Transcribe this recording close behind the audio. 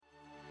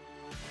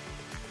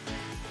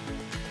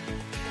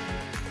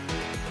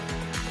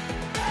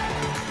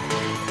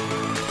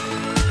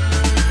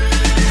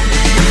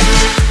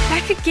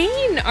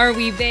again, are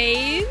we,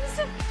 babes?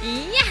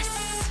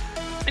 Yes!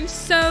 I'm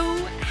so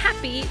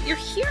happy you're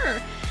here.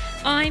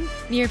 I'm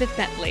Meredith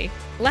Bentley.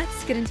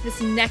 Let's get into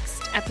this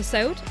next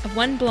episode of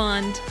One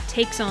Blonde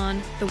Takes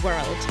on the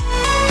World.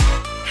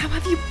 How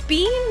have you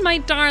been, my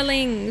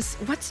darlings?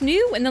 What's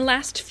new in the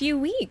last few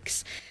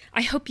weeks?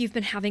 I hope you've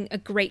been having a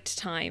great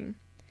time.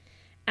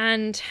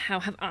 And how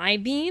have I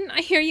been,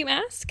 I hear you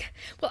ask?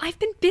 Well, I've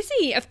been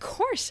busy, of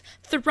course,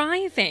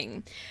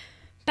 thriving.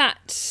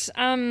 But,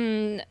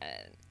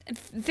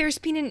 there's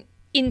been an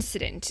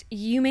incident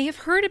you may have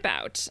heard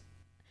about.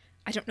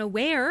 I don't know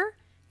where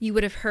you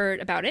would have heard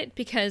about it,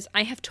 because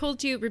I have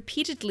told you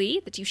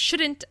repeatedly that you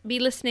shouldn't be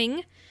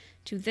listening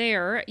to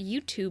their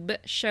YouTube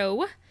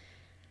show.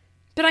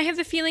 But I have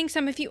the feeling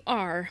some of you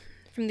are,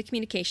 from the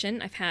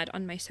communication I've had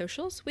on my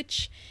socials,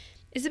 which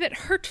is a bit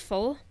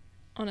hurtful,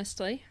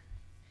 honestly.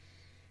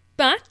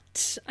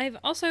 But I've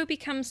also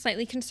become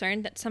slightly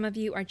concerned that some of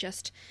you are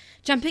just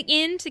jumping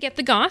in to get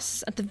the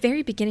goss at the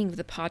very beginning of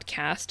the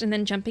podcast and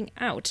then jumping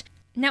out.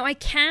 Now, I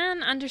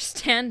can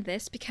understand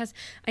this because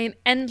I am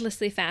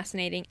endlessly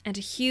fascinating and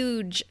a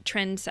huge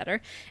trendsetter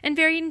and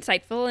very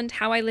insightful, and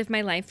how I live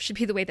my life should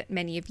be the way that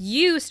many of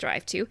you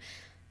strive to.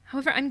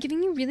 However, I'm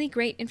giving you really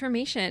great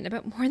information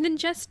about more than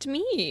just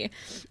me.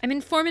 I'm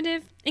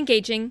informative,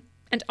 engaging,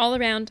 and all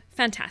around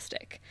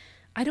fantastic.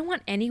 I don't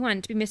want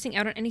anyone to be missing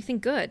out on anything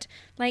good,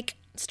 like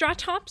straw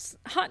tops,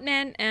 hot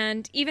men,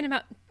 and even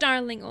about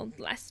darling old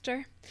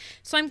Lester.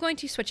 So I'm going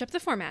to switch up the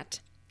format.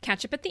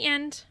 Catch up at the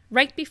end,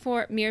 right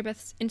before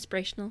Meredith's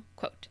inspirational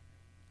quote.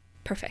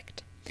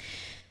 Perfect.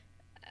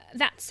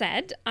 That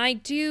said, I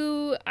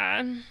do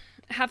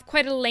have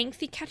quite a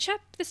lengthy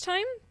catch-up this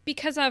time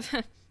because of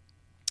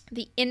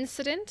the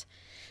incident.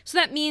 So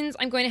that means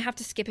I'm going to have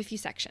to skip a few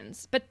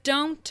sections. But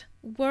don't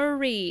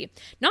worry.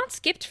 Not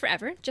skipped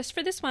forever, just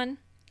for this one.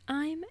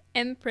 I'm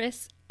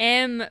Empress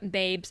M,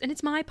 babes, and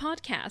it's my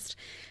podcast.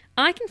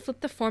 I can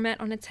flip the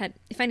format on its head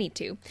if I need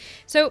to.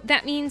 So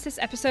that means this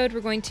episode we're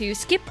going to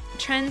skip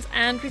trends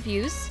and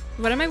reviews,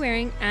 what am I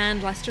wearing,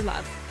 and Lester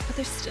Love. But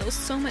there's still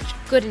so much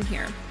good in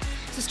here.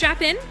 So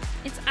strap in.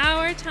 It's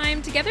our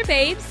time together,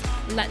 babes.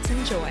 Let's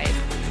enjoy.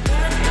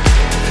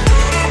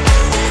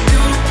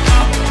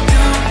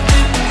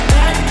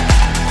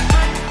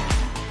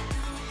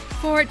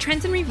 For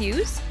trends and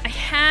reviews, I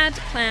had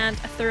planned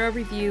a thorough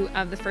review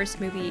of the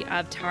first movie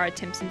of Tara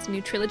Timpson's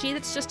new trilogy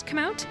that's just come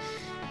out,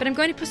 but I'm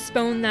going to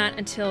postpone that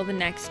until the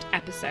next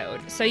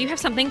episode, so you have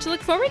something to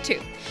look forward to.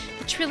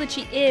 The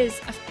trilogy is,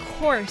 of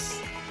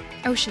course,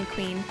 Ocean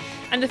Queen,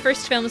 and the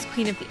first film is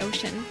Queen of the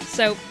Ocean,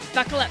 so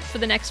buckle up for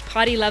the next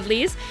potty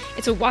lovelies.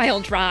 It's a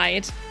wild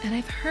ride, and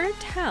I've heard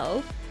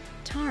tell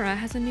Tara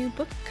has a new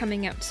book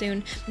coming out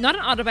soon. Not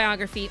an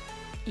autobiography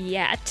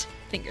yet,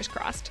 fingers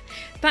crossed,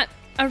 but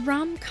a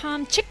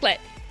rom-com chicklet,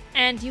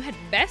 and you had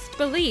best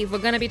believe we're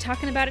going to be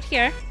talking about it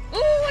here. Ooh,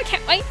 I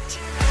can't wait!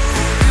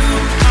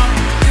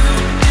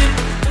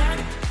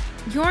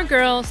 Your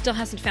girl still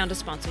hasn't found a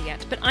sponsor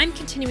yet, but I'm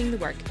continuing the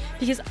work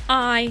because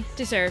I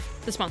deserve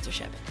the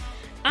sponsorship.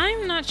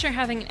 I'm not sure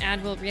having an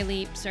ad will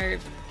really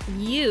serve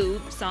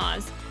you,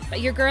 Saws,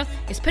 but your girl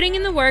is putting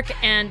in the work,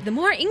 and the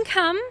more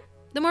income,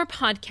 the more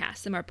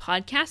podcasts. The more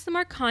podcasts, the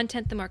more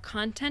content. The more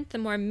content, the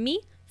more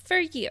me for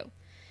you.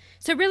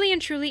 So really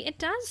and truly, it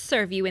does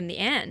serve you in the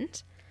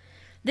end.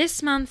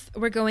 This month,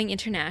 we're going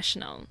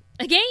international.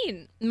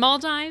 Again,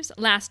 Maldives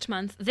last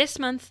month. This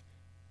month,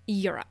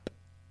 Europe.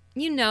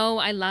 You know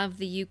I love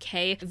the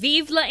UK.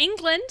 Vive la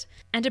England!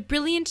 And a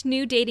brilliant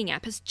new dating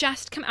app has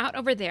just come out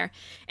over there.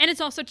 And it's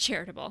also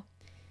charitable.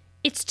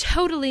 It's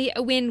totally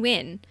a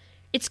win-win.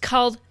 It's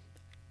called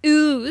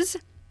Ooze.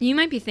 You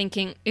might be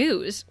thinking,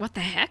 Ooze? What the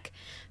heck?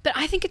 But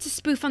I think it's a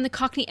spoof on the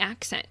Cockney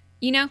accent.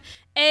 You know?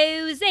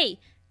 Ooze,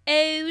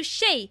 oh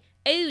she.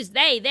 Ooze,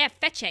 they're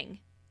fetching.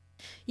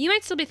 You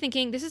might still be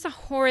thinking, this is a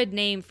horrid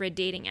name for a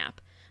dating app.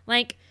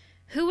 Like,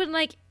 who would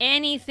like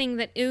anything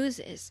that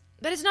oozes?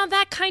 But it's not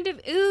that kind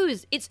of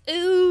ooze. It's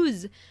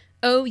Ooze.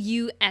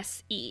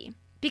 O-U-S-E.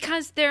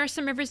 Because there are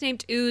some rivers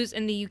named Ooze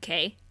in the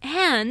UK.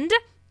 And,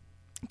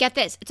 get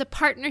this, it's a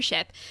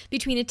partnership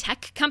between a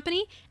tech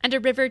company and a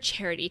river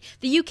charity,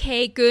 the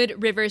UK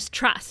Good Rivers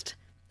Trust.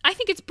 I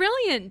think it's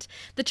brilliant.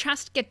 The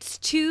trust gets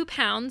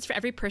 £2 for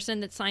every person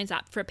that signs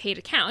up for a paid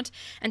account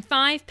and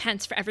 5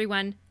 pence for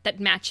everyone that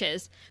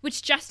matches,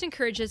 which just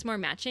encourages more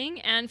matching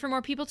and for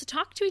more people to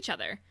talk to each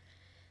other.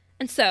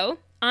 And so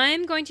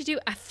I'm going to do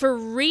a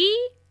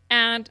free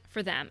ad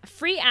for them, a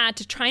free ad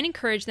to try and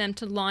encourage them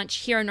to launch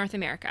here in North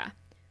America.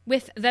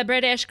 With the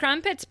British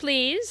crumpets,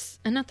 please.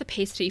 And not the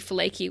pasty,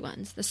 flaky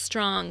ones, the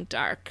strong,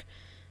 dark,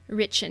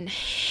 rich and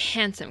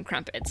handsome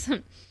crumpets.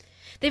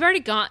 They've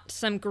already got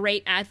some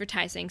great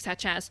advertising,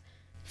 such as,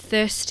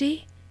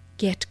 thirsty?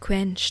 Get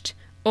quenched.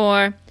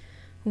 Or,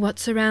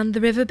 what's around the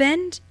river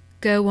bend?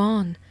 Go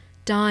on,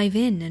 dive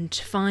in and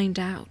find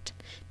out.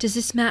 Does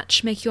this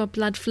match make your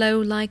blood flow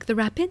like the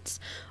rapids?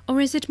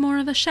 Or is it more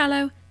of a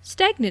shallow,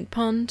 stagnant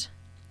pond?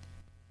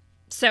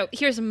 So,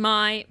 here's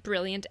my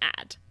brilliant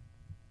ad.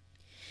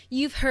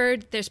 You've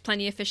heard there's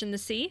plenty of fish in the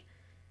sea.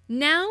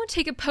 Now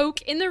take a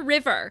poke in the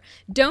river.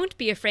 Don't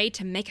be afraid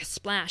to make a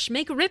splash.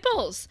 Make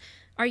ripples.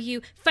 Are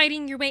you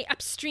fighting your way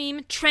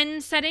upstream,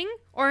 trend setting?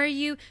 Or are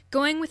you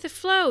going with the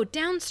flow,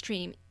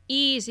 downstream,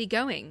 easy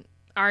going?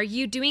 Are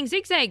you doing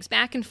zigzags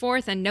back and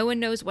forth and no one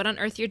knows what on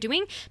earth you're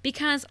doing?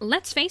 Because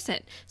let's face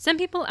it, some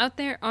people out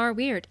there are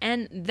weird,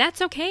 and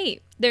that's okay.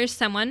 There's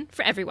someone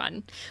for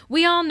everyone.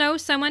 We all know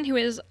someone who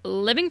is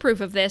living proof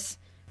of this.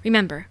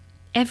 Remember,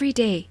 every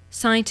day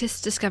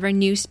scientists discover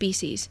new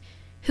species.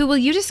 Who will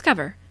you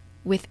discover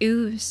with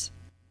Ooze?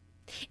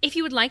 If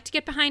you would like to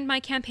get behind my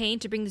campaign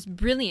to bring this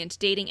brilliant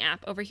dating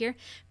app over here,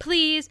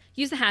 please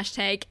use the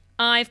hashtag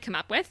I've come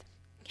up with,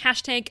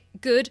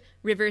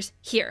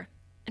 #GoodRiversHere.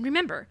 And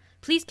remember,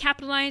 please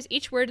capitalize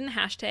each word in the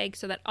hashtag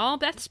so that all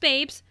Beth's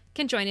babes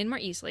can join in more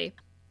easily.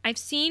 I've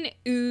seen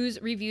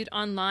Ooze reviewed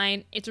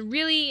online. It's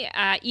really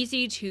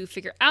easy to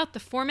figure out.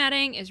 The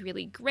formatting is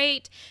really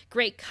great.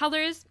 Great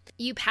colors.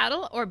 You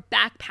paddle or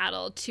back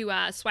paddle to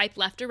swipe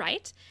left or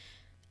right.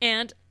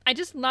 And I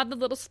just love the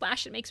little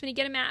splash it makes when you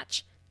get a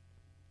match.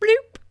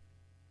 Bloop!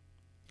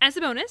 As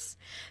a bonus,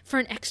 for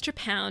an extra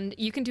 £1,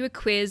 you can do a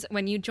quiz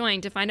when you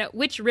join to find out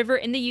which river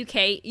in the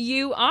UK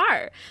you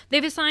are.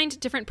 They've assigned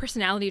different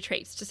personality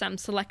traits to some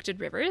selected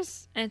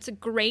rivers, and it's a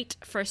great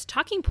first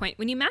talking point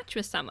when you match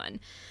with someone.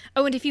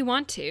 Oh, and if you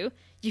want to,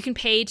 you can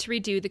pay to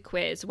redo the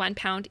quiz,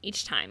 £1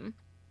 each time.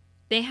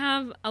 They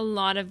have a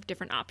lot of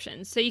different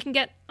options, so you can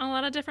get a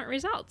lot of different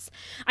results.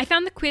 I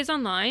found the quiz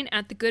online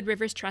at the Good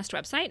Rivers Trust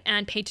website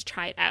and paid to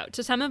try it out.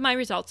 So some of my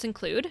results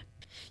include,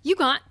 you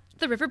got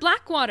the River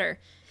Blackwater.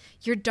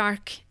 You're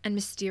dark and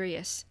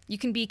mysterious. You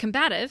can be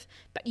combative,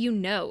 but you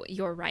know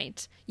you're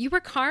right. You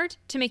work hard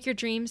to make your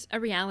dreams a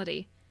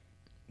reality.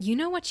 You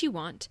know what you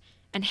want,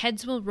 and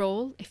heads will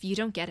roll if you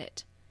don't get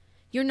it.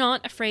 You're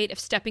not afraid of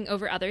stepping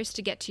over others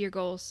to get to your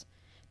goals.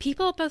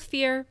 People both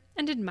fear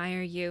and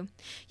admire you.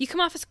 You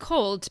come off as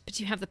cold, but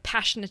you have the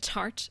passionate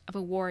heart of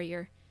a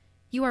warrior.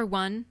 You are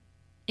one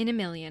in a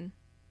million.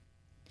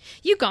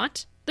 You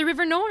got the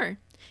River Nore.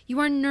 You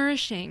are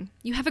nourishing.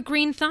 You have a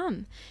green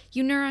thumb.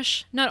 You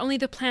nourish not only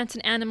the plants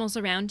and animals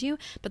around you,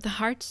 but the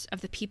hearts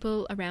of the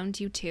people around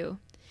you too.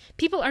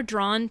 People are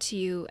drawn to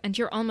you and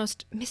your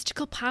almost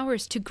mystical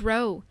powers to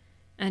grow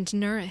and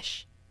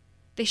nourish.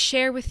 They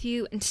share with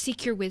you and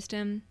seek your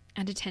wisdom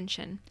and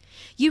attention.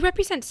 You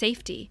represent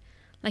safety,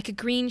 like a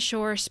green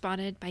shore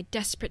spotted by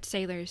desperate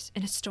sailors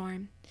in a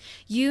storm.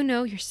 You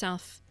know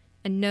yourself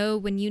and know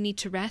when you need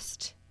to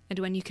rest and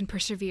when you can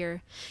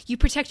persevere. You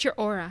protect your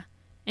aura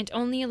and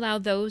only allow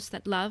those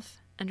that love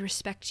and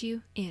respect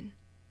you in.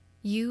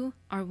 You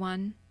are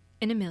one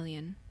in a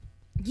million.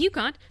 You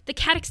got the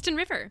Cadoxton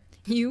River.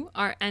 You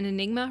are an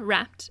enigma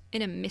wrapped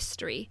in a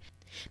mystery.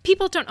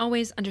 People don't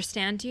always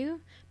understand you,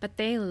 but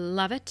they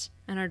love it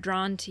and are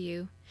drawn to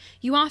you.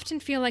 You often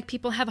feel like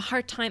people have a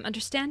hard time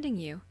understanding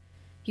you.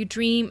 You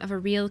dream of a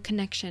real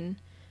connection,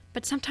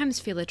 but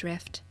sometimes feel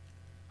adrift.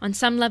 On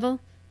some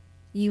level,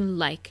 you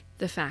like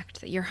the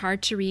fact that you're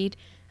hard to read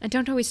and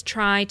don't always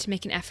try to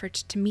make an effort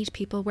to meet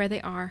people where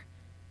they are.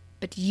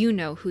 But you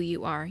know who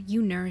you are.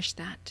 You nourish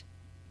that.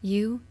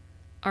 You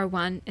are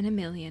one in a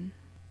million.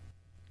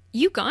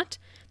 You got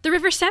the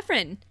River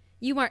Severn.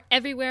 You are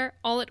everywhere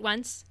all at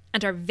once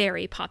and are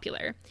very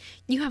popular.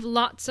 You have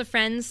lots of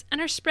friends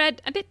and are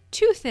spread a bit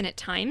too thin at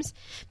times,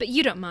 but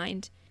you don't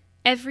mind.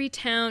 Every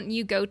town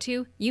you go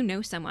to, you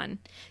know someone.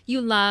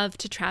 You love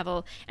to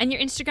travel, and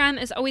your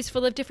Instagram is always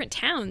full of different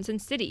towns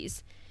and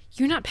cities.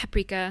 You're not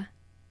paprika,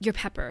 you're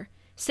pepper.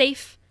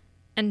 Safe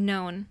and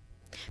known.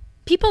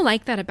 People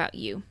like that about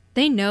you.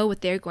 They know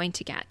what they're going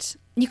to get.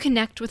 You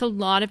connect with a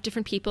lot of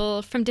different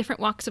people from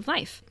different walks of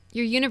life.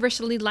 You're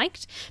universally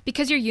liked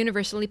because you're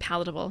universally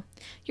palatable.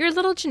 You're a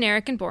little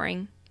generic and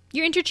boring.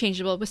 You're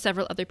interchangeable with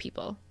several other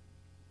people.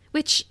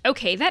 Which,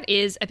 okay, that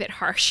is a bit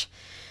harsh,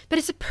 but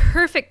it's a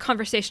perfect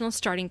conversational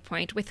starting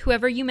point with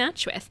whoever you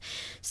match with.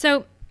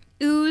 So,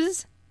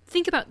 Ooze,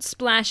 think about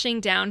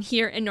splashing down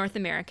here in North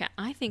America.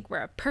 I think we're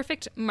a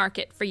perfect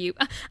market for you.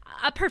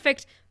 A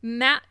perfect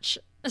match,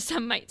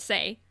 some might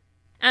say.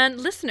 And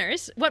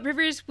listeners, what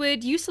rivers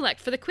would you select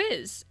for the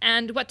quiz?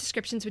 And what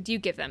descriptions would you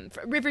give them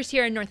for rivers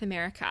here in North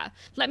America?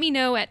 Let me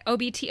know at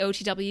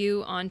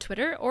OBTOTW on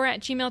Twitter or at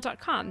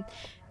gmail.com.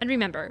 And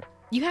remember,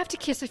 you have to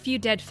kiss a few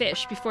dead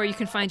fish before you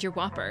can find your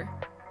whopper.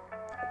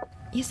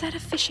 Is that a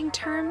fishing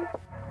term?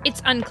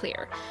 It's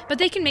unclear, but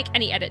they can make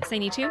any edits they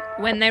need to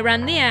when they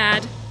run the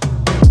ad.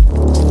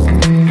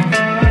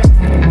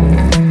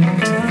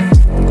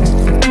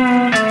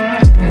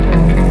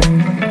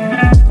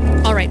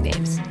 All right,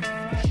 babes.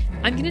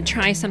 I'm going to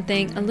try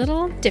something a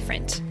little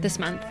different this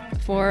month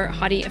for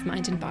Hottie of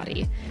Mind and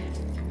Body.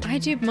 I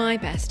do my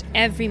best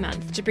every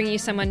month to bring you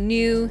someone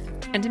new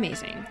and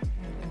amazing.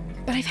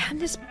 But I've had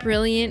this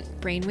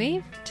brilliant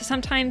brainwave to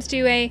sometimes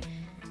do a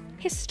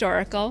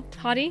historical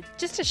hottie,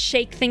 just to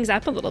shake things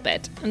up a little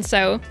bit. And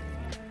so,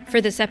 for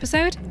this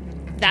episode,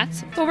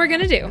 that's what we're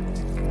going to do.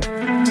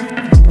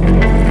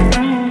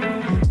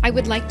 I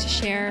would like to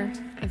share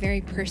a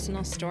very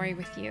personal story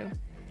with you.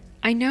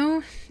 I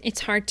know it's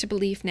hard to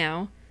believe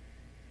now,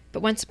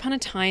 But once upon a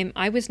time,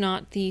 I was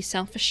not the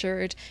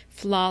self-assured,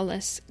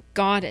 flawless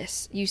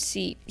goddess you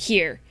see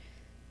here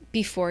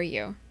before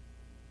you.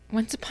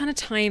 Once upon a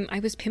time, I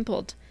was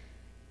pimpled,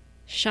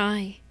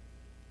 shy,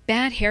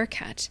 bad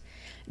haircut,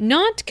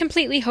 not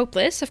completely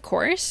hopeless, of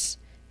course,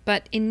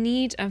 but in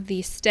need of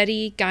the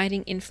steady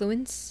guiding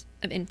influence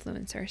of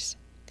influencers.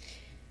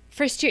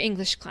 First year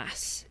English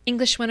class,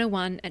 English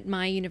 101 at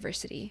my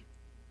university.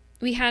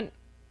 We had,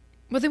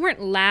 well, they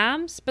weren't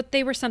labs, but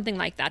they were something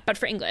like that, but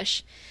for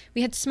English.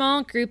 We had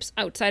small groups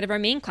outside of our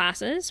main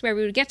classes where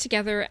we would get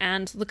together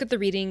and look at the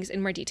readings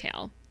in more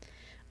detail.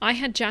 I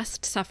had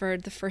just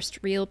suffered the first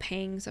real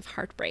pangs of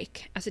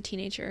heartbreak as a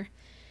teenager,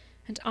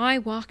 and I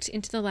walked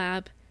into the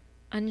lab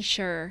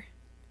unsure,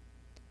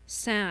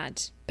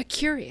 sad, but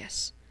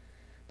curious.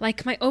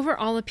 Like my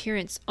overall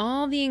appearance,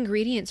 all the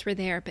ingredients were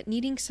there, but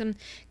needing some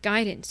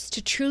guidance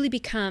to truly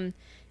become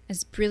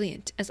as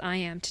brilliant as I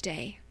am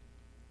today.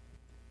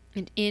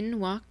 And in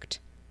walked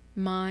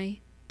my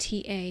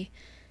TA,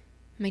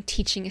 my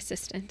teaching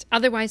assistant,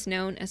 otherwise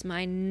known as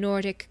my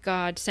Nordic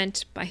god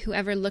sent by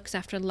whoever looks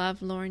after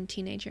love-lorn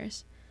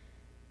teenagers.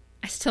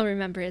 I still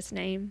remember his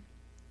name,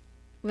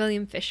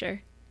 William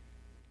Fisher.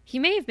 He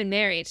may have been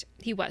married,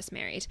 he was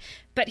married,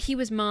 but he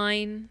was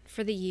mine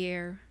for the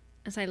year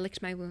as I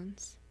licked my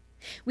wounds.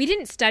 We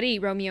didn't study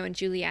Romeo and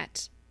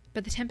Juliet,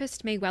 but The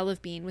Tempest may well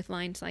have been with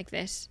lines like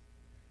this.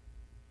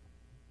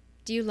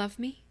 Do you love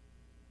me?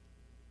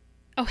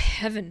 Oh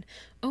heaven,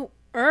 oh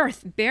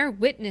earth, bear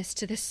witness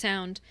to this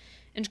sound,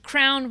 and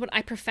crown what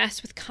I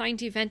profess with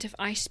kind event if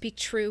I speak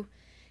true.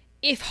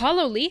 If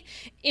hollowly,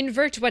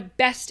 invert what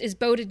best is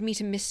boded me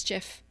to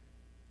mischief.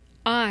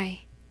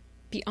 I,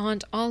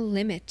 beyond all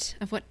limit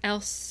of what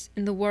else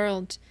in the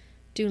world,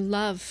 do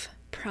love,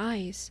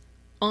 prize,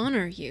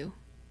 honor you.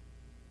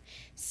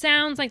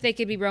 Sounds like they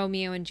could be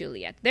Romeo and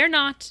Juliet. They're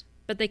not,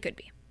 but they could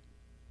be.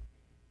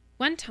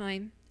 One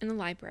time, in the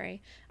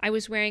library, I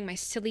was wearing my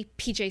silly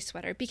PJ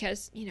sweater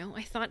because,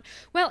 I thought,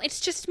 well,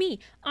 it's just me.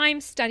 I'm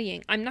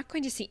studying. I'm not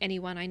going to see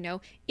anyone I know.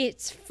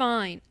 It's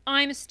fine.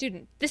 I'm a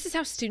student. This is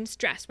how students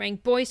dress, wearing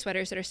boy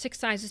sweaters that are 6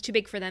 sizes too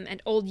big for them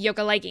and old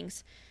yoga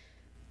leggings.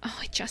 Oh,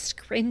 I just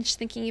cringe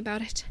thinking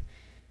about it.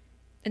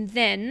 And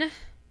then,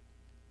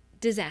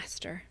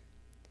 disaster.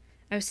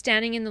 I was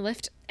standing in the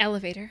lift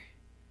elevator.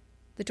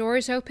 The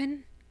doors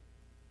open,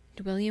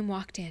 and William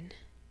walked in.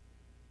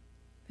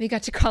 We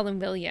got to call him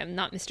William,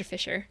 not Mr.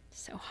 Fisher.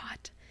 So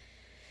hot.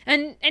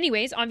 And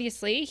anyways,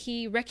 obviously,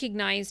 he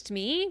recognized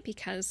me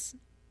because,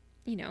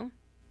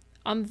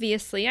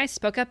 obviously I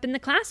spoke up in the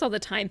class all the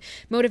time,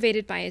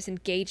 motivated by his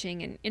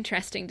engaging and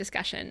interesting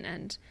discussion,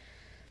 and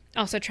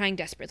also trying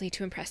desperately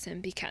to impress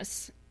him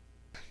because,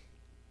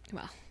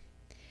 well.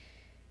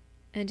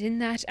 And in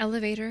that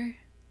elevator,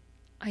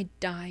 I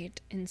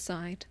died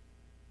inside.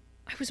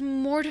 I was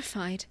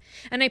mortified,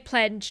 and I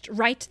pledged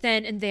right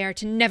then and there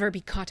to never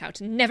be caught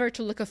out, never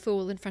to look a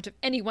fool in front of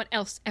anyone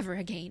else ever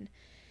again.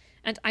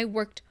 And I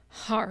worked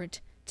hard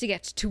to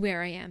get to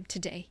where I am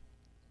today.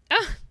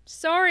 Ah,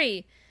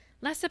 sorry.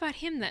 Less about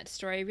him, that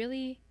story.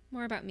 Really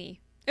more about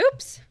me.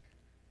 Oops.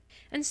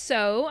 And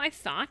so I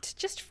thought,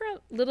 just for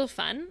a little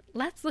fun,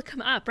 let's look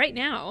him up right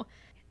now.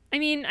 I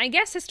mean, I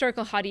guess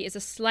historical hottie is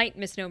a slight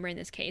misnomer in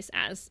this case,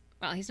 as,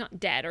 well, he's not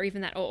dead or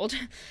even that old.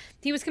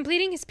 He was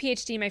completing his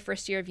PhD my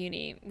first year of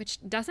uni, which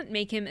doesn't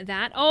make him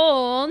that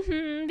old,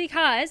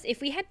 because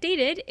if we had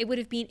dated, it would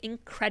have been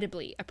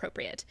incredibly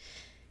appropriate.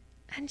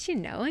 And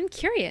I'm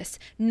curious.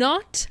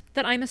 Not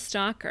that I'm a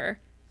stalker,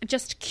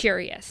 just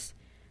curious.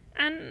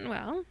 And,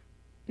 well,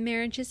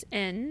 marriages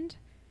end.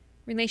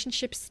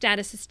 Relationship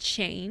statuses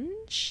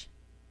change.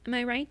 Am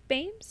I right,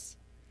 babes?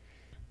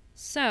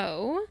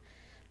 So,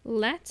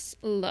 let's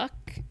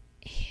look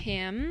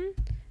him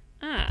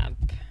up.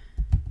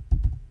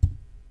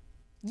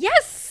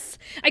 Yes!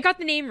 I got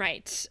the name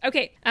right.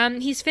 Okay,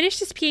 he's finished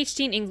his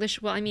PhD in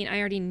English. Well, I mean, I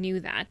already knew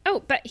that.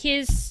 Oh, but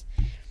his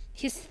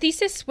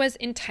thesis was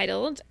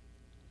entitled,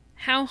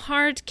 How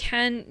Hard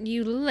Can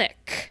You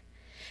Lick?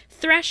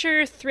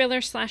 Thrasher, thriller,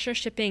 slasher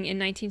shipping in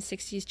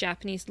 1960s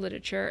Japanese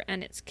literature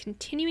and its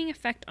continuing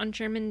effect on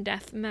German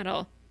death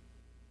metal.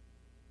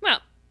 Well,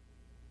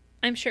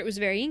 I'm sure it was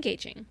very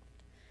engaging.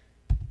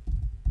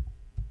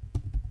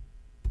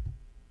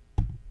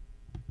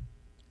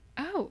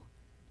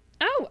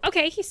 Oh,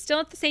 okay, he's still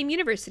at the same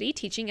university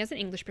teaching as an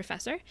English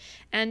professor,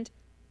 and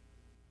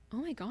oh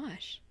my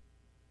gosh.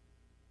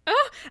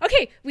 Oh,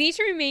 okay, we need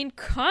to remain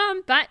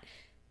calm, but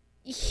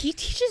he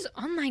teaches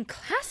online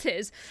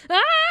classes.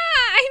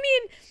 I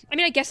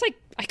mean, I guess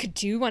I could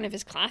do one of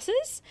his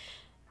classes.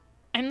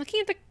 I'm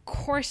looking at the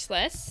course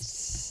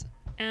list,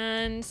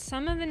 and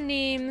some of the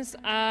names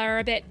are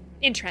a bit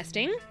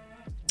interesting.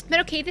 But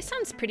okay, this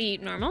sounds pretty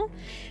normal.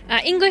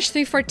 English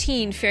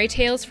 314, Fairy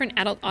Tales for an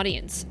Adult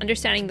Audience.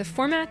 Understanding the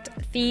format,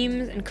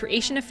 themes, and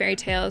creation of fairy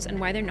tales and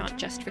why they're not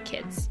just for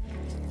kids.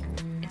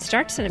 It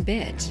starts in a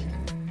bit.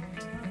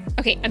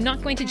 Okay, I'm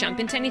not going to jump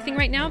into anything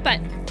right now, but,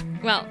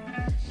 well,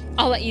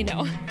 I'll let you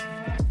know.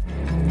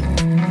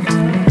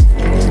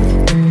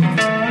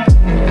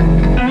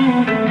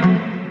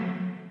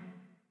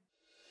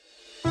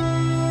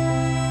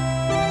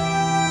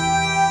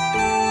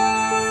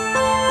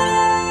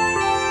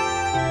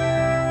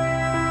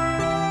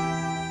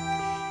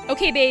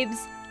 Okay,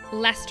 babes,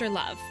 Lester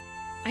Love.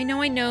 I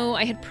know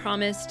I had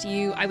promised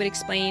you I would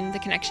explain the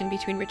connection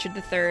between Richard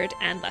III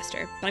and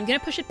Lester, but I'm going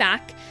to push it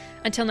back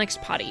until next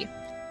potty.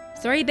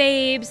 Sorry,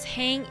 babes,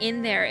 hang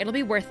in there. It'll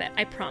be worth it,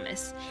 I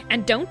promise.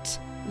 And don't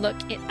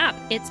look it up.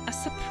 It's a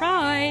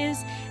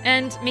surprise.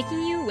 And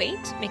making you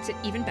wait makes it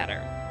even better.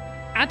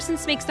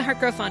 Absence makes the heart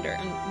grow fonder,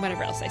 and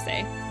whatever else I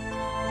say.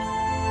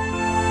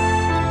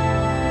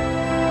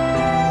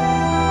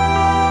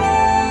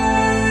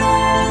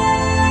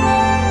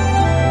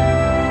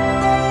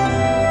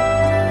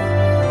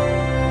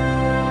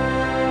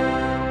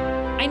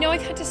 I know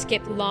I've had to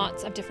skip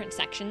lots of different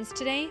sections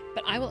today,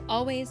 but I will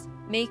always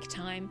make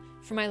time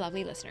for my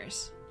lovely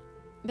listeners.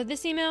 But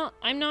this email,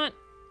 I'm not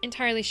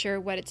entirely sure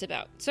what it's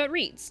about. So it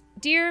reads,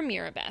 Dear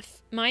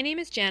Mirabeth, my name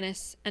is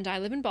Janice, and I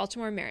live in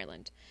Baltimore,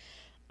 Maryland.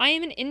 I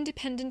am an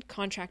independent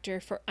contractor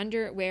for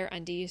Underwear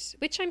Undies,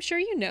 which I'm sure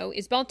you know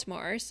is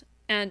Baltimore's,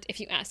 and if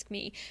you ask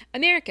me,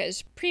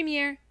 America's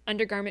premier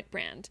undergarment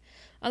brand.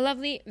 A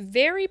lovely,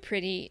 very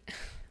pretty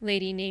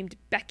lady named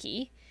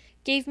Becky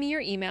gave me your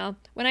email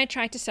when I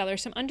tried to sell her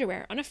some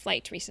underwear on a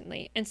flight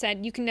recently and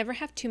said you can never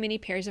have too many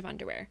pairs of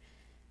underwear.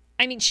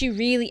 I mean, she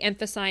really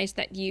emphasized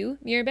that you,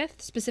 Mirabeth,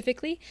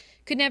 specifically,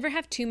 could never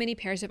have too many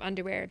pairs of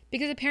underwear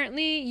because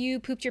apparently you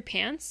pooped your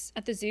pants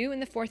at the zoo in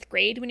the 4th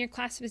grade when your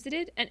class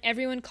visited and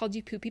everyone called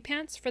you Poopy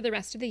Pants for the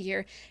rest of the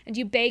year and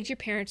you begged your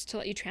parents to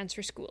let you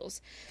transfer schools.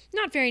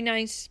 Not very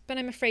nice, but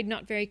I'm afraid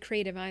not very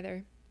creative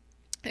either.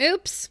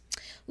 Oops.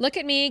 Look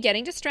at me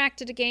getting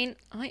distracted again.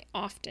 I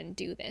often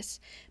do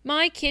this.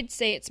 My kids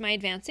say it's my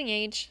advancing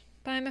age,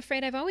 but I'm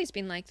afraid I've always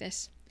been like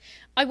this.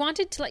 I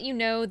wanted to let you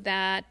know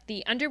that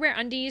the Underwear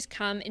Undies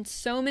come in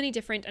so many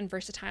different and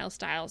versatile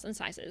styles and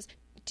sizes.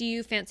 Do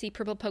you fancy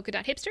purple polka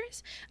dot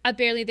hipsters? A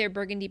barely there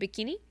burgundy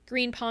bikini?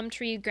 Green palm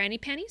tree granny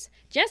panties?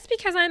 Just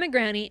because I'm a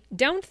granny,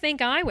 don't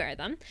think I wear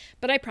them.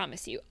 But I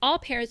promise you, all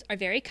pairs are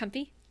very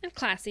comfy and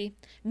classy.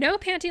 No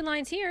panty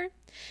lines here.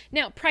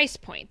 Now, price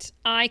point.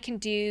 I can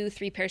do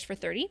 3 pairs for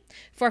 $30,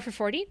 4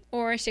 for $40,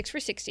 or 6 for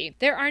 $60.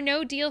 There are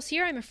no deals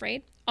here, I'm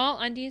afraid. All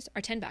undies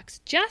are $10.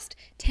 Just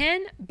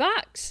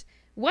 $10.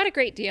 What a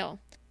great deal.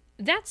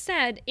 That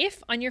said,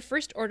 if on your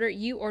first order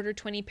you order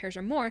 20 pairs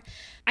or more,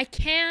 I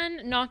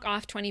can knock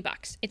off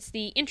 $20. It's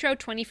the intro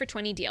 20 for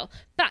 20 deal.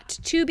 But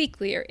to be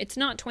clear, it's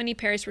not 20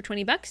 pairs for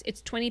 $20,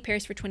 it's 20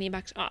 pairs for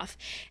 $20 off.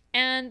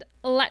 And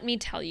let me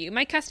tell you,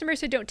 my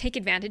customers who don't take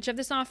advantage of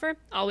this offer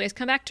always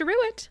come back to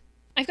rue it.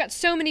 I've got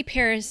so many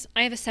pairs,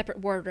 I have a separate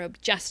wardrobe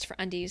just for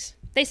undies.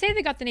 They say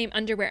they got the name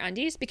Underwear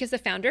Undies because the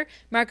founder,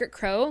 Margaret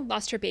Crow,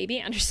 lost her baby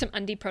under some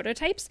undie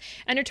prototypes,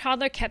 and her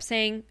toddler kept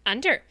saying,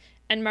 under.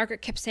 And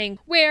Margaret kept saying,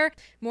 where,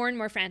 more and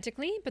more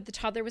frantically, but the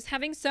toddler was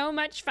having so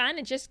much fun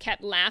and just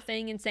kept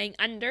laughing and saying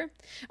under.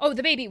 Oh,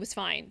 the baby was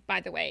fine, by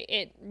the way.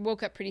 It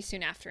woke up pretty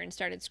soon after and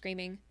started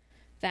screaming.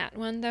 That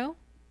one, though,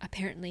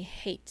 apparently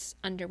hates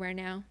underwear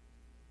now.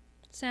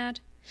 Sad.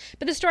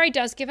 But the story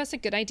does give us a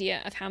good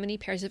idea of how many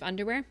pairs of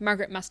underwear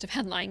Margaret must have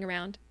had lying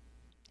around.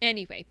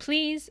 Anyway,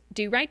 please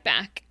do write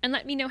back and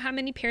let me know how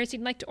many pairs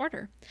you'd like to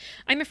order.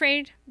 I'm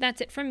afraid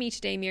that's it from me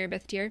today,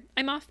 Mirabeth dear.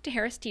 I'm off to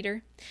Harris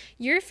Teeter.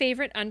 Your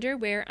favorite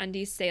Underwear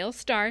Undies sales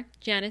star,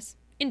 Janice,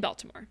 in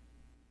Baltimore.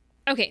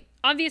 Okay,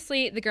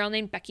 obviously the girl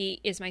named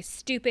Becky is my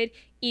stupid,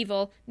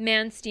 evil,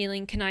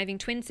 man-stealing, conniving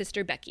twin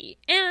sister Becky.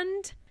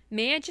 And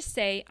may I just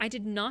say, I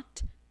did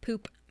not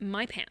poop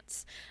my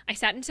pants. I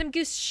sat in some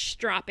goose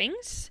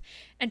stroppings,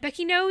 and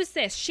Becky knows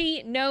this.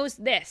 She knows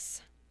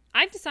this.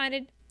 I've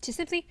decided to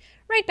simply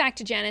write back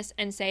to Janice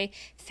and say,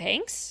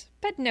 thanks,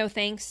 but no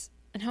thanks.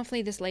 And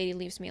hopefully this lady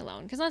leaves me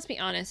alone. Because let's be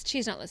honest,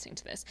 she's not listening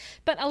to this.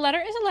 But a letter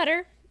is a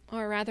letter,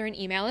 or rather an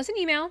email is an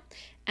email.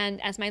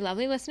 And as my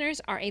lovely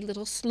listeners are a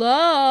little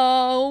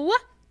slow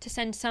to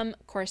send some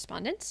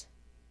correspondence,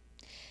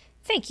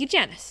 thank you,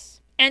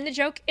 Janice. And the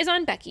joke is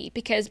on Becky,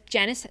 because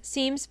Janice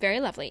seems very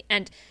lovely.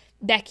 And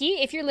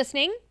Becky, if you're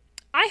listening,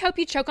 I hope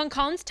you choke on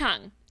Colin's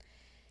tongue.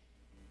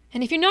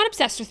 And if you're not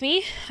obsessed with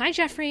me, hi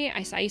Jeffrey,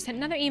 I saw you sent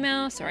another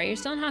email, sorry you're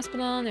still in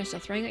hospital and they're still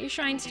throwing out your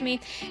shrines to me.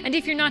 And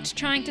if you're not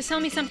trying to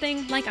sell me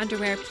something like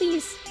underwear,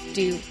 please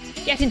do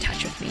get in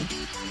touch with me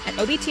at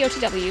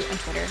obtotw on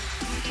Twitter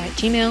or at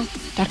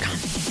gmail.com.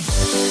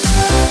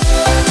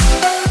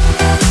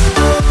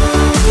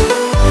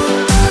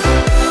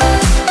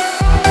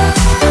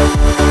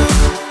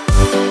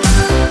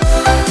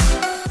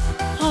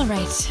 All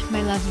right,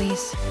 my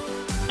lovelies.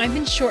 I've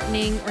been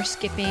shortening or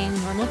skipping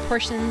normal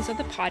portions of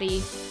the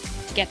potty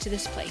to get to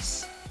this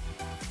place,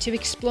 to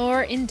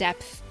explore in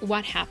depth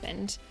what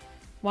happened,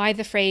 why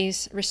the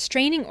phrase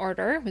restraining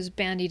order was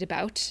bandied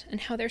about, and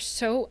how they're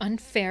so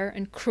unfair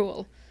and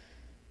cruel.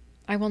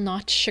 I will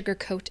not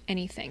sugarcoat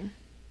anything.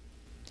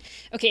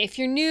 Okay, if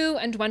you're new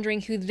and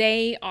wondering who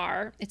they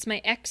are, it's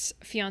my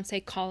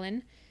ex-fiancé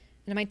Colin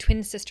and my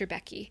twin sister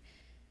Becky.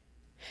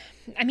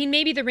 I mean,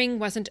 maybe the ring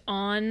wasn't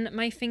on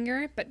my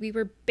finger, but we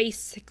were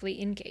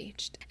basically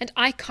engaged. And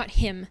I caught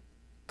him,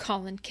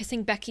 Colin,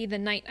 kissing Becky the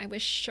night I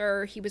was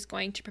sure he was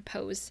going to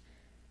propose.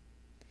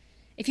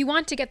 If you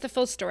want to get the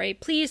full story,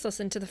 please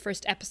listen to the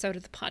first episode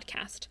of the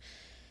podcast.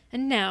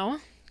 And now,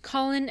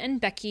 Colin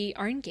and Becky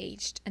are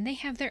engaged, and they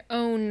have their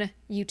own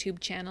YouTube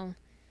channel.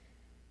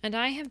 And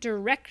I have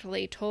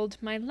directly told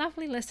my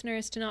lovely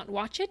listeners to not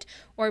watch it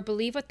or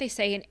believe what they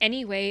say in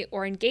any way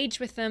or engage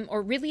with them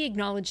or really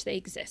acknowledge they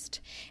exist.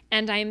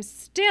 And I'm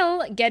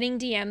still getting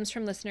DMs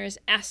from listeners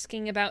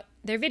asking about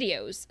their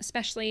videos,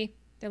 especially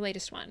their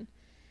latest one.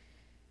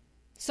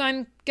 So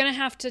I'm going to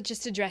have to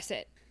just address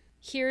it.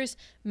 Here's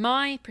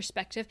my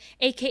perspective,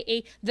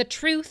 aka the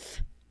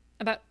truth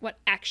about what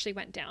actually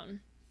went down.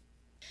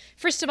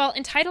 First of all,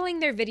 entitling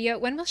their video,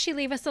 "When Will She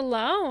Leave Us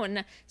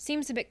Alone?"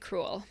 seems a bit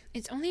cruel.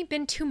 It's only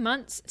been 2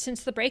 months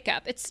since the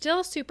breakup. It's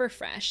still super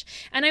fresh.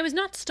 And I was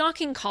not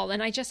stalking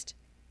Colin. I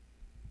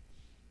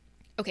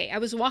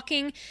was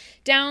walking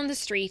down the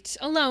street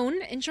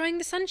alone, enjoying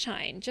the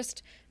sunshine,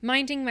 just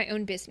minding my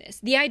own business.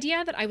 The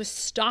idea that I was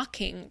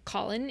stalking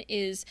Colin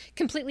is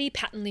completely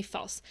patently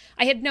false.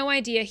 I had no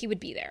idea he would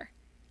be there.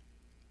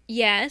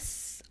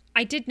 Yes,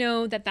 I did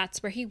know that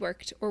that's where he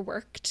worked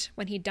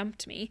when he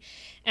dumped me.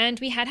 And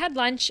we had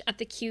lunch at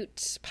the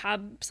cute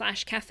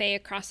pub/cafe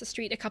across the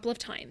street a couple of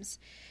times.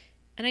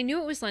 And I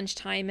knew it was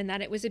lunchtime and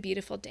that it was a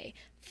beautiful day.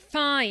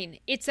 Fine,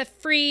 it's a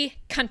free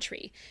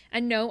country.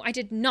 And no, I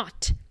did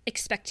not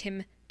expect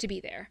him to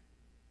be there.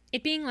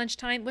 It being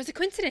lunchtime was a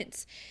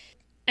coincidence.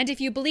 And if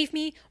you believe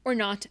me or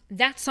not,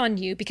 that's on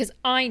you, because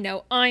I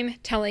know I'm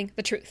telling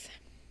the truth.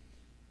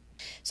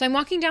 So I'm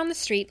walking down the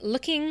street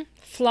looking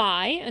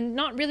fly and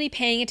not really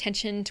paying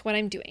attention to what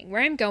I'm doing,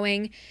 where I'm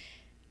going.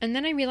 And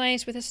then I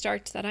realize with a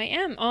start that I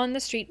am on the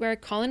street where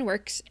Colin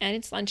works, and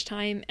it's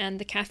lunchtime, and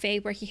the cafe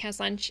where he has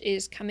lunch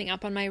is coming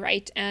up on my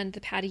right, and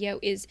the patio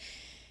is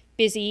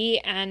busy.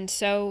 And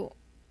so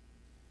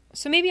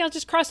maybe I'll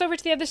just cross over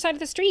to the other side of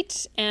the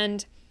street.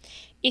 And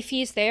if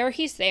he's there,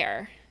 he's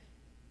there.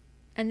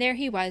 And there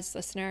he was,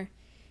 listener,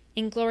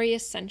 in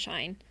glorious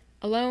sunshine,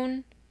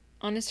 alone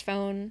on his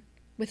phone,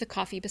 with a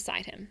coffee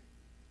beside him.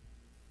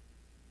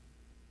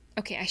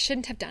 Okay, I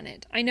shouldn't have done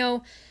it. I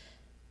know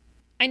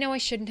I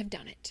shouldn't have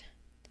done it.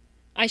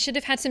 I should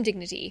have had some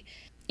dignity,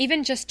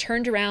 even just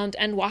turned around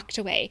and walked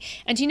away.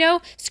 And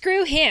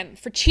screw him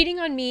for cheating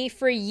on me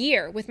for a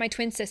year with my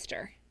twin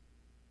sister.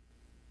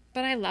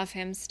 But I love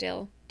him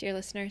still, dear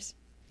listeners.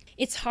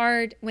 It's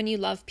hard when you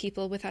love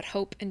people without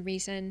hope and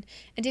reason,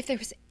 and if there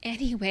was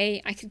any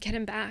way I could get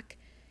him back,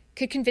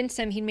 could convince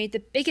him he'd made the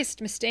biggest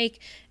mistake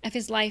of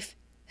his life,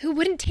 who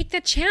wouldn't take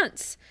that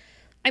chance?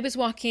 I was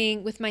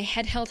walking with my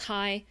head held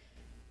high,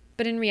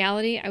 but in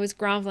reality, I was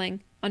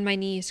groveling on my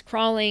knees,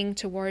 crawling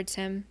towards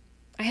him.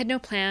 I had no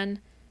plan.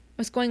 I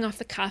was going off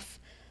the cuff.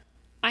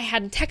 I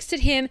hadn't texted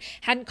him,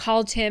 hadn't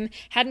called him,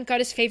 hadn't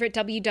got his favorite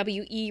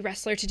WWE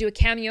wrestler to do a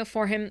cameo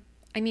for him.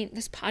 I mean,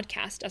 this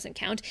podcast doesn't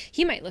count.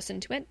 He might listen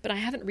to it, but I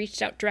haven't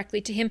reached out directly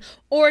to him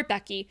or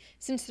Becky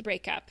since the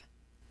breakup,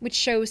 which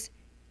shows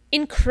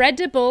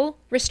incredible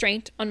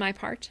restraint on my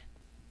part.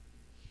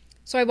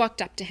 So I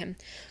walked up to him,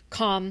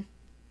 calm,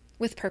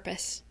 with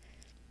purpose,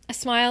 a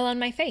smile on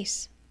my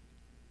face.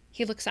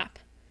 He looks up.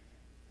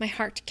 My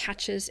heart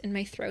catches in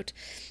my throat.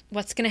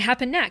 What's going to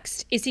happen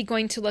next? Is he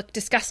going to look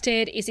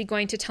disgusted? Is he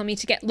going to tell me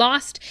to get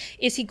lost?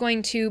 Is he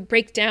going to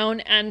break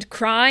down and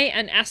cry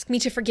and ask me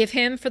to forgive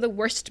him for the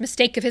worst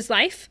mistake of his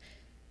life?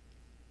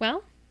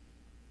 Well,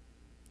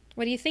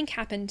 what do you think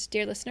happened,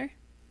 dear listener?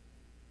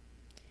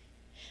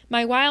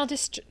 My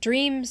wildest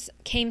dreams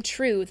came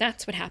true.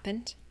 That's what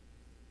happened.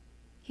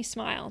 He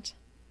smiled,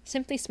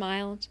 simply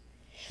smiled.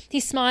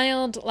 He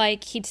smiled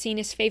like he'd seen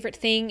his favorite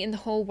thing in the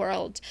whole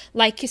world,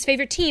 like his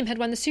favorite team had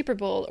won the Super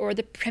Bowl or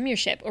the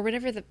Premiership or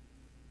whatever the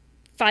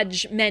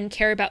fudge men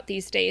care about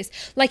these days,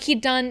 like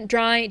he'd done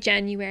dry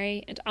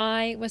January and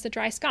I was a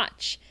dry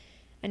Scotch,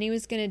 and he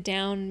was going to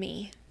down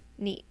me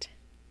neat.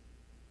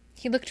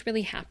 He looked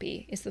really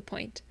happy, is the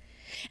point.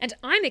 And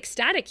I'm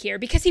ecstatic here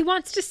because he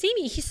wants to see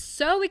me. He's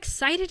so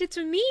excited it's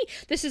me.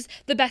 This is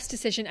the best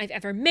decision I've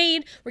ever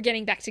made. We're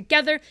getting back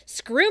together.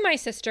 Screw my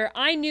sister.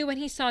 I knew when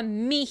he saw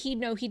me, he'd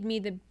know he'd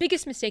made the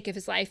biggest mistake of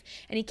his life,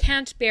 and he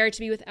can't bear to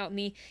be without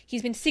me.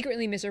 He's been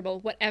secretly miserable,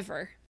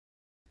 whatever.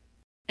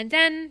 And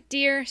then,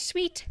 dear,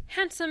 sweet,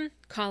 handsome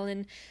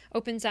Colin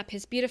opens up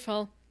his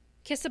beautiful,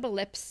 kissable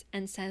lips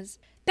and says,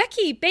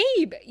 "Becky,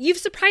 babe, you've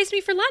surprised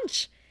me for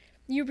lunch.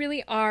 You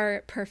really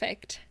are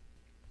perfect."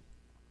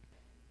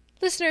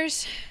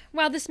 Listeners,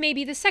 while this may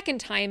be the second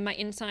time my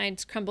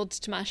insides crumbled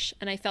to mush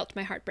and I felt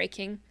my heart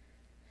breaking,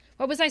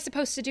 what was I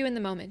supposed to do in the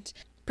moment?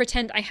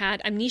 Pretend I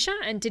had amnesia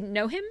and didn't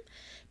know him?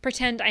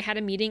 Pretend I had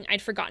a meeting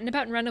I'd forgotten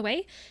about and run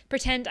away?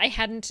 Pretend I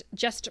hadn't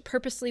just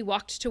purposely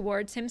walked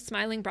towards him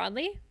smiling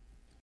broadly?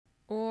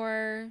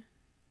 Or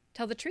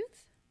tell the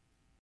truth?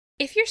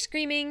 If you're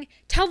screaming,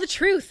 "Tell the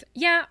truth!"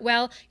 Yeah,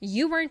 well,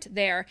 you weren't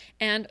there.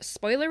 And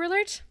spoiler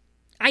alert,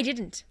 I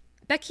didn't.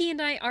 Becky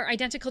and I are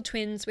identical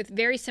twins with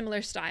very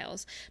similar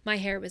styles. My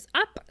hair was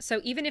up,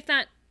 so even if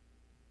that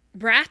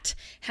brat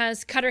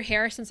has cut her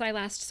hair since I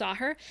last saw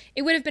her,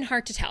 it would have been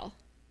hard to tell.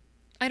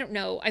 I don't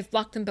know. I've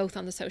blocked them both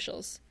on the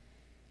socials.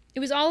 It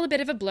was all a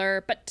bit of a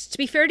blur, but to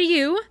be fair to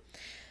you,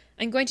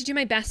 I'm going to do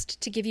my best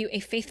to give you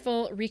a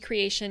faithful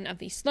recreation of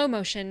the slow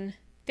motion,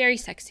 very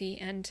sexy,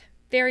 and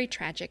very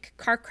tragic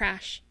car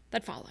crash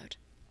that followed.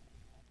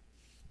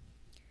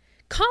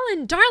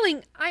 "Colin,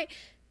 darling,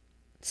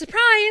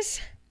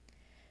 Surprise!"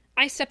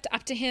 I stepped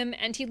up to him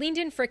and he leaned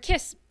in for a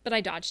kiss, but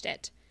I dodged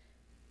it.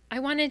 I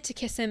wanted to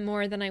kiss him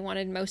more than I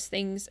wanted most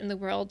things in the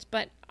world,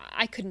 but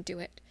I couldn't do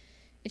it.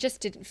 It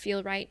just didn't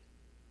feel right.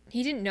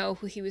 He didn't know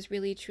who he was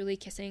really, truly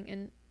kissing,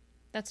 and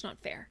that's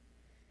not fair.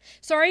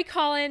 "Sorry,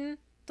 Colin.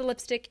 The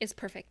lipstick is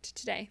perfect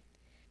today."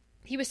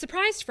 He was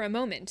surprised for a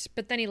moment,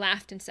 but then he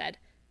laughed and said,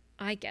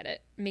 "I get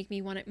it. Make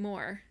me want it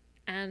more."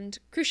 And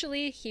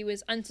crucially, he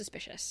was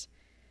unsuspicious.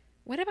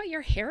 "What about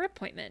your hair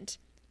appointment?"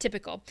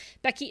 Typical.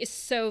 Becky is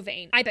so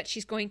vain. I bet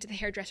she's going to the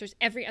hairdressers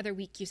every other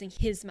week using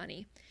his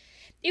money.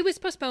 It was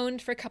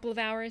postponed for a couple of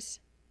hours.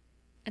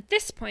 At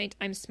this point,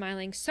 I'm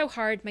smiling so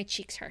hard my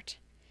cheeks hurt.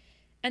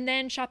 And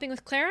then shopping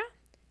with Clara,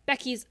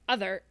 Becky's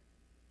other,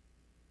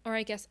 or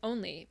I guess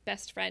only,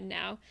 best friend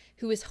now,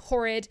 who is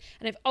horrid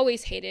and I've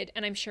always hated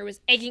and I'm sure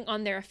was egging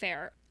on their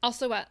affair.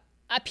 Also a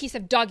piece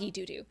of doggy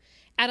doo-doo.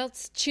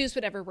 Adults, choose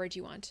whatever word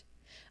you want.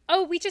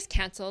 "Oh, we just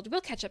canceled.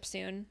 We'll catch up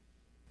soon."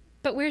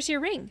 "But where's your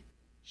ring?"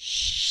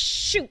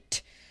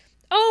 "Shoot!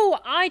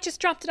 Oh, I just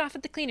dropped it off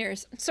at the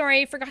cleaners.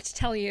 Sorry, forgot to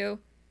tell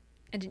you."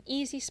 And an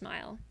easy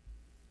smile.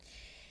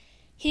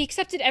 He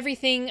accepted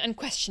everything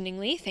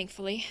unquestioningly,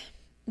 thankfully.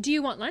 "Do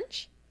you want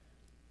lunch?"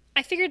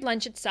 I figured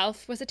lunch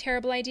itself was a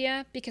terrible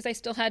idea because I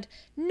still had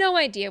no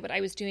idea what I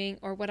was doing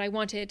or what I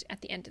wanted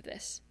at the end of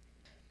this.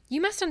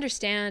 You must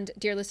understand,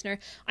 dear listener,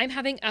 I'm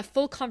having a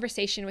full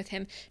conversation with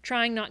him,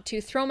 trying not to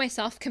throw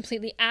myself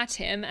completely at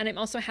him, and I'm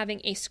also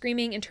having a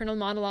screaming internal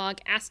monologue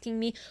asking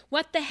me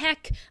what the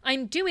heck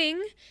I'm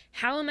doing,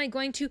 how am I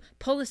going to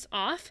pull this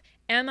off,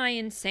 am I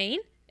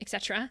insane,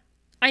 etc.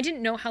 I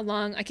didn't know how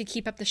long I could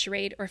keep up the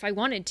charade or if I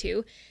wanted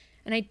to,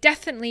 and I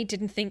definitely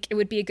didn't think it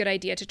would be a good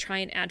idea to try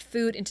and add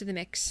food into the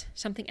mix,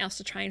 something else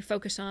to try and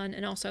focus on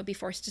and also be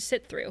forced to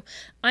sit through.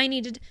 I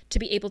needed to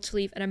be able to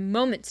leave at a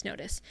moment's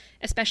notice,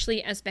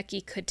 especially as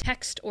Becky could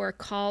text or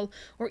call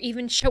or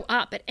even show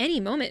up at any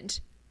moment.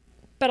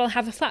 "But I'll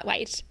have a flat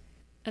white."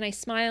 And I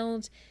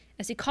smiled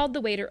as he called the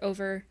waiter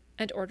over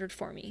and ordered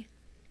for me.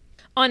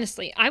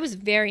 Honestly, I was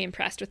very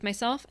impressed with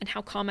myself and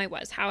how calm I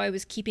was, how I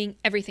was keeping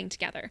everything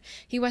together.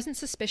 He wasn't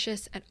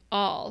suspicious at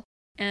all.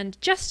 And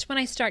just when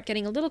I start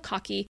getting a little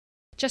cocky,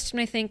 just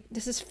when I think,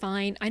 this is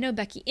fine, I know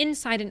Becky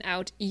inside and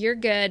out, you're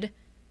good,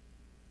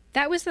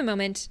 that was the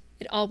moment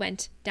it all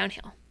went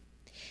downhill.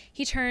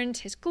 He turned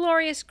his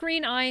glorious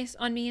green eyes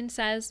on me and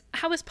says,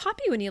 "How was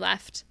Poppy when you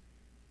left?"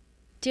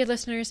 Dear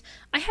listeners,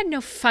 I had no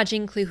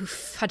fudging clue who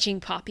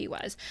fudging Poppy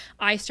was.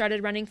 I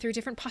started running through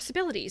different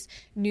possibilities.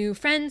 New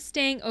friends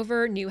staying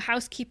over, new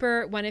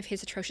housekeeper, one of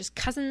his atrocious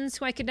cousins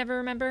who I could never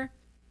remember.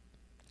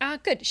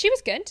 Good. She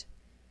was good.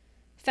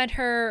 Fed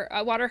her,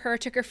 watered her,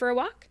 took her for a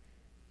walk.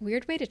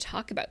 Weird way to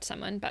talk about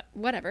someone, but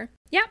whatever.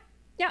 Yeah.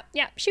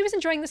 She was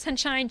enjoying the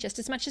sunshine just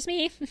as much as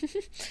me.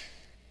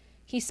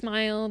 He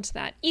smiled,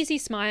 that easy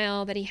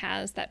smile that he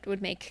has that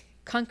would make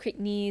concrete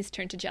knees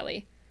turn to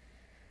jelly.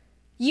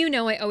 You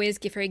know I always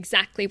give her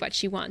exactly what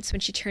she wants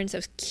when she turns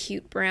those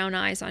cute brown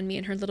eyes on me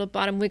and her little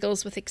bottom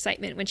wiggles with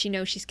excitement when she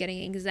knows she's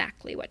getting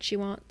exactly what she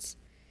wants.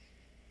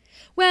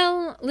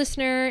 Well,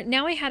 listener,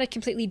 now I had a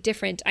completely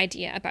different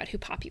idea about who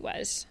Poppy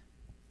was.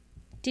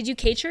 Did you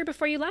cage her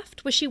before you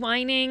left? Was she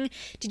whining?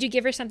 Did you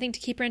give her something to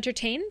keep her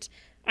entertained?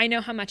 I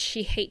know how much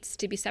she hates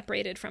to be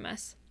separated from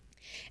us.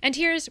 And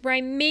here's where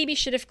I maybe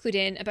should have clued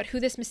in about who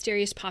this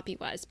mysterious Poppy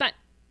was. But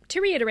to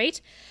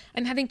reiterate,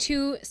 I'm having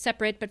two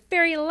separate but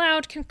very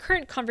loud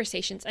concurrent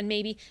conversations, and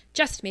maybe,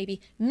 just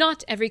maybe,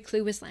 not every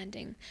clue was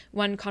landing.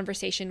 One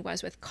conversation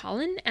was with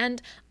Colin,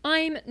 and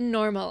I'm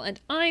normal,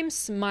 and I'm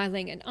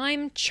smiling, and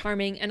I'm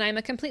charming, and I'm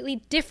a completely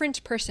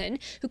different person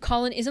who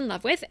Colin is in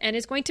love with and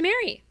is going to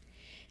marry.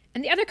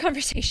 And the other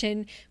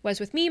conversation was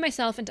with me,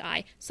 myself, and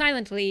I,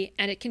 silently,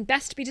 and it can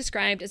best be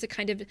described as a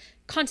kind of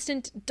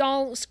constant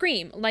dull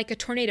scream, like a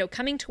tornado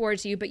coming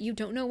towards you, but you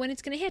don't know when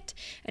it's going to hit.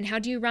 And how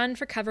do you run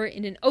for cover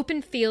in an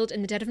open field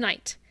in the dead of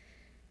night?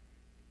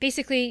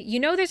 Basically, you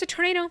know there's a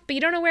tornado, but you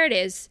don't know where it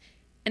is,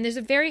 and there's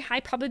a very high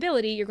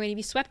probability you're going to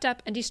be swept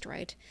up and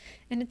destroyed.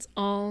 And it's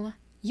all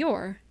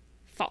your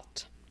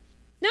fault.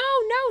 No,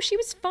 she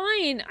was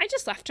fine. I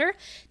just left her.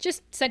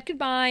 Just said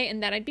goodbye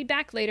and that I'd be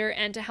back later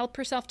and to help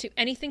herself to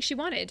anything she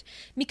wanted.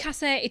 Mi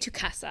casa e tu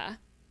casa.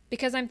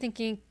 Because I'm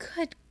thinking,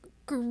 good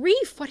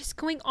grief, what is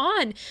going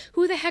on?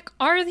 Who the heck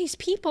are these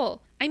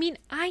people? I mean,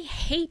 I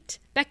hate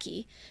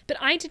Becky, but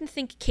I didn't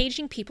think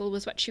caging people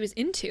was what she was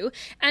into.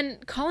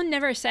 And Colin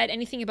never said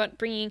anything about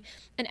bringing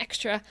an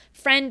extra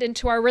friend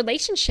into our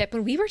relationship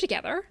when we were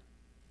together.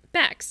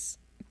 Bex,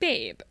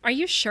 babe, are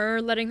you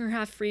sure letting her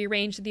have free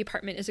range of the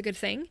apartment is a good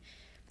thing?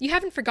 You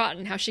haven't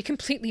forgotten how she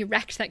completely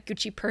wrecked that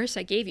Gucci purse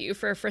I gave you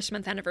for our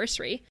first-month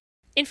anniversary.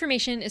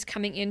 Information is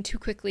coming in too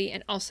quickly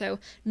and also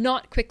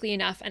not quickly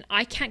enough, and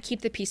I can't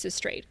keep the pieces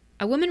straight.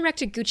 A woman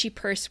wrecked a Gucci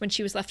purse when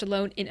she was left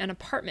alone in an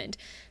apartment,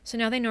 so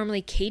now they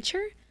normally cage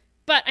her?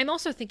 But I'm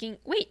also thinking,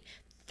 wait,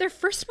 their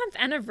first-month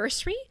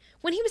anniversary?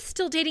 When he was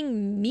still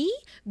dating me?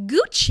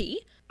 Gucci?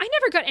 I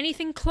never got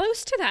anything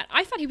close to that.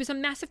 I thought he was a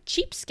massive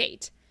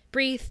cheapskate.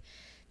 Breathe.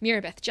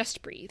 Mirabeth,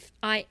 just breathe.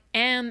 I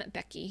am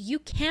Becky. You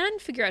can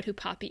figure out who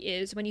Poppy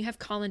is when you have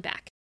Colin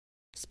back.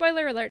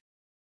 Spoiler alert,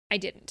 I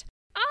didn't.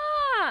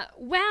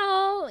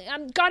 Well,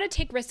 gotta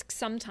take risks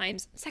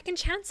sometimes. Second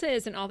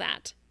chances and all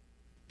that.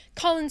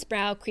 Colin's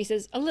brow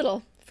creases a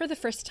little for the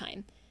first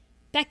time.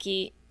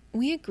 Becky,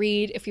 we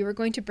agreed if we were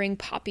going to bring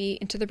Poppy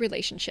into the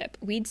relationship,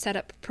 we'd set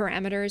up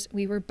parameters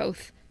we were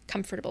both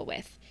comfortable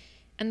with.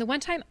 And the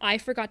one time I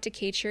forgot to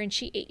cage her and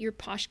she ate your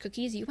posh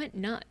cookies, you went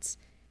nuts.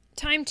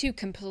 Time to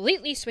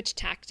completely switch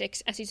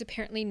tactics, as he's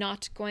apparently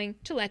not going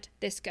to let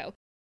this go.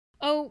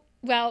 Oh,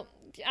 well,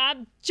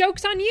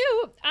 joke's on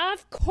you.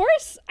 Of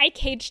course I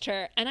caged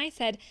her. And I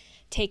said,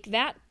 take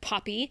that,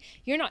 Poppy.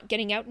 You're not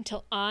getting out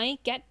until I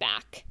get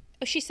back.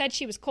 Oh, she said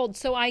she was cold,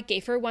 so I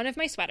gave her one of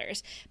my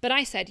sweaters. But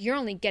I said, you're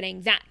only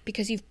getting that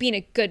because you've been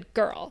a good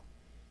girl.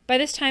 By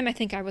this time, I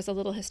think I was a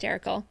little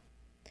hysterical.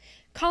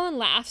 Colin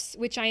laughs,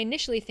 which I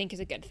initially think is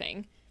a good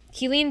thing.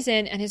 He leans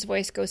in and his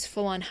voice goes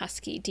full-on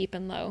husky, deep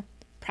and low.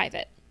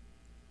 Private.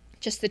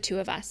 Just the two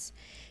of us.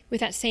 With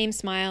that same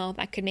smile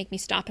that could make me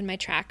stop in my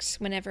tracks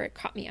whenever it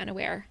caught me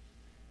unaware.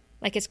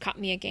 Like it's caught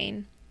me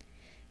again.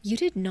 You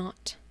did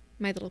not,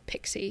 my little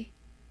pixie.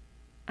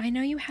 I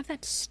know you have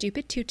that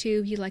stupid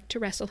tutu you like to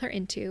wrestle her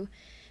into,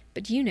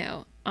 but you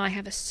know I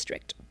have a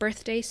strict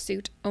birthday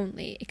suit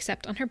only,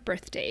 except on her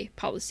birthday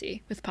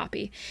policy with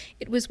Poppy.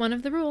 It was one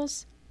of the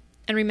rules.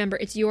 And remember,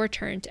 it's your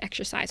turn to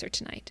exercise her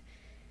tonight.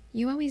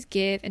 You always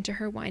give into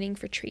her whining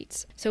for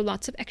treats, so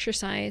lots of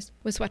exercise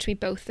was what we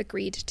both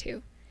agreed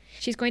to.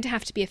 She's going to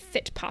have to be a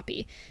fit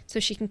Poppy, so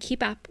she can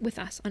keep up with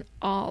us on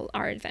all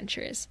our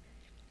adventures.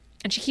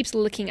 And she keeps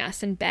licking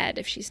us in bed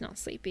if she's not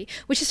sleepy,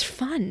 which is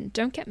fun,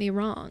 don't get me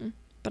wrong,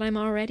 but I'm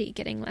already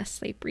getting less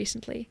sleep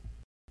recently.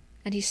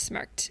 And he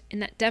smirked in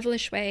that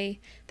devilish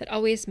way that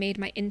always made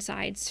my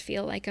insides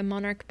feel like a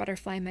monarch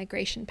butterfly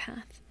migration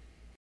path.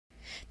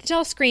 The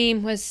tall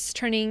scream was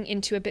turning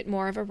into a bit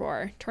more of a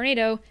roar.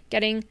 Tornado,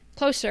 getting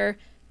closer.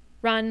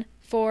 Run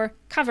for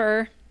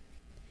cover.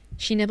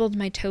 She nibbled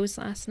my toes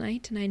last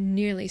night, and I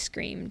nearly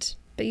screamed,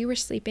 but you were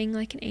sleeping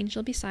like an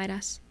angel beside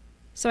us,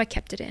 so I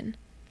kept it in,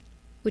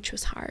 which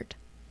was hard.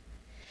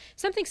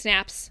 Something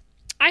snaps.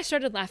 I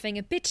started laughing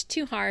a bit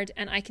too hard,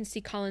 and I can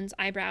see Colin's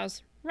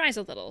eyebrows rise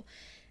a little,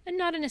 and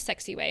not in a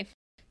sexy way.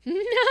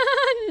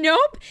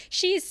 Nope.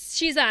 She's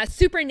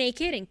super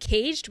naked and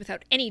caged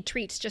without any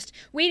treats, just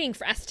waiting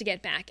for us to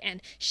get back.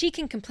 And she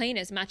can complain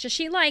as much as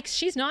she likes.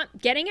 She's not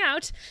getting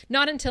out.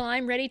 Not until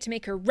I'm ready to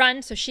make her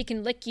run so she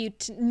can lick you,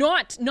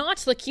 not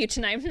lick you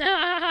tonight.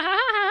 I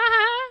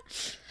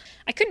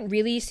couldn't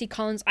really see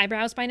Colin's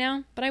eyebrows by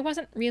now, but I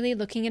wasn't really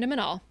looking at him at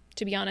all,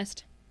 to be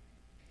honest.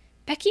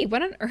 Becky,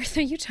 what on earth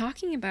are you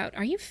talking about?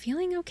 Are you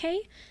feeling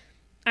okay?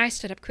 I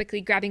stood up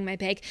quickly, grabbing my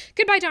bag.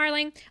 Goodbye,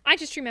 darling. I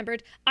just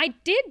remembered I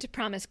did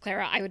promise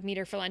Clara I would meet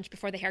her for lunch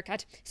before the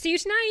haircut. See you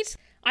tonight.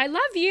 I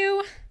love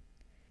you.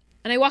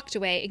 And I walked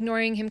away,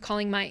 ignoring him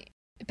calling my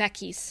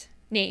Becky's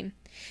name.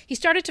 He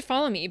started to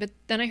follow me, but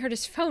then I heard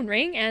his phone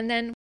ring, and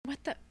then,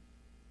 what the...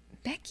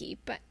 Becky,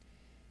 but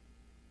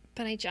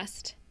I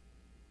just...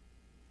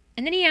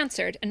 And then he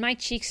answered, and my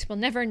cheeks will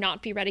never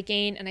not be red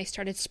again, and I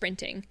started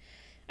sprinting.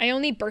 I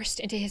only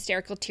burst into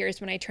hysterical tears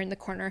when I turned the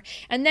corner,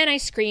 and then I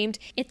screamed,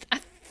 "It's a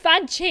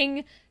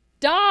fudging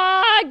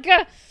dog!"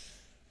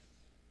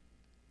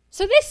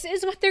 So this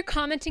is what they're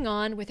commenting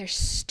on with their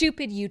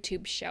stupid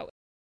YouTube show.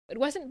 It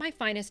wasn't my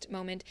finest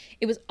moment.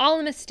 It was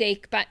all a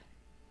mistake, but,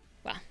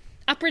 well,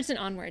 upwards and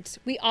onwards.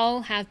 We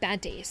all have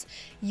bad days.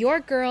 Your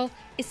girl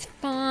is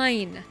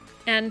fine.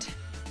 And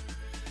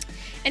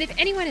if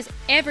anyone has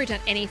ever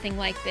done anything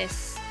like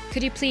this,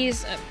 could you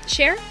please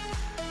share?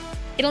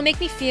 It'll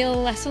make me feel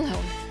less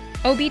alone.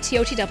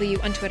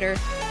 OBTOTW on Twitter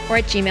or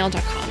at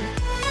gmail.com.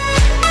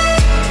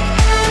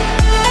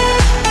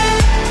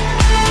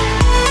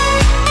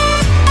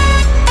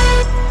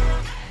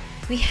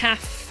 We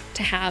have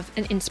to have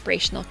an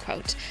inspirational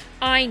quote.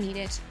 I need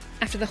it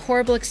after the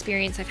horrible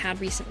experience I've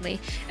had recently.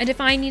 And if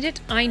I need it,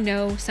 I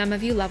know some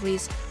of you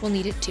lovelies will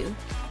need it too.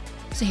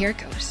 So here it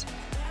goes.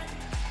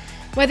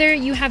 Whether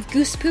you have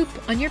goose poop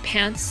on your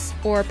pants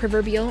or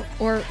proverbial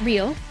or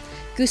real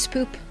goose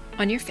poop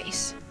on your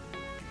face,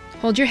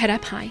 hold your head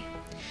up high.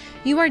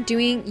 You are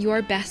doing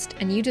your best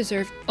and you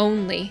deserve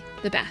only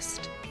the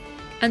best.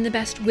 And the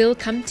best will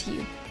come to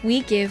you.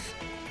 We give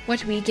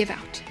what we give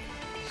out.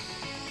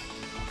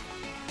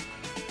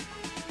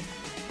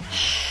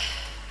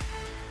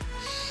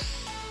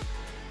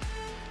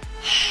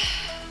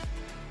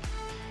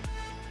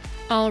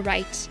 All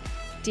right,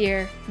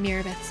 dear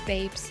Mirabeth's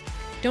babes.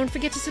 Don't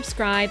forget to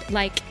subscribe,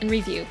 like, and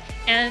review.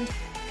 And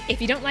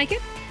if you don't like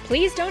it,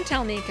 please don't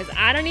tell me because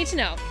I don't need to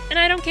know. And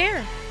I don't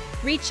care.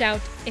 Reach out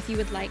if you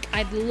would like.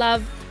 I'd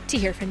love to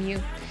hear from you.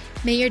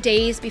 May your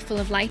days be full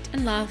of light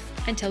and love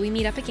until we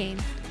meet up again.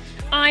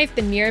 I've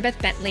been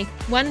Mirabeth Bentley,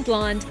 one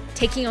blonde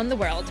taking on the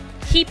world.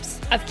 Heaps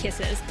of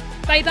kisses.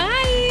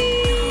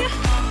 Bye-bye!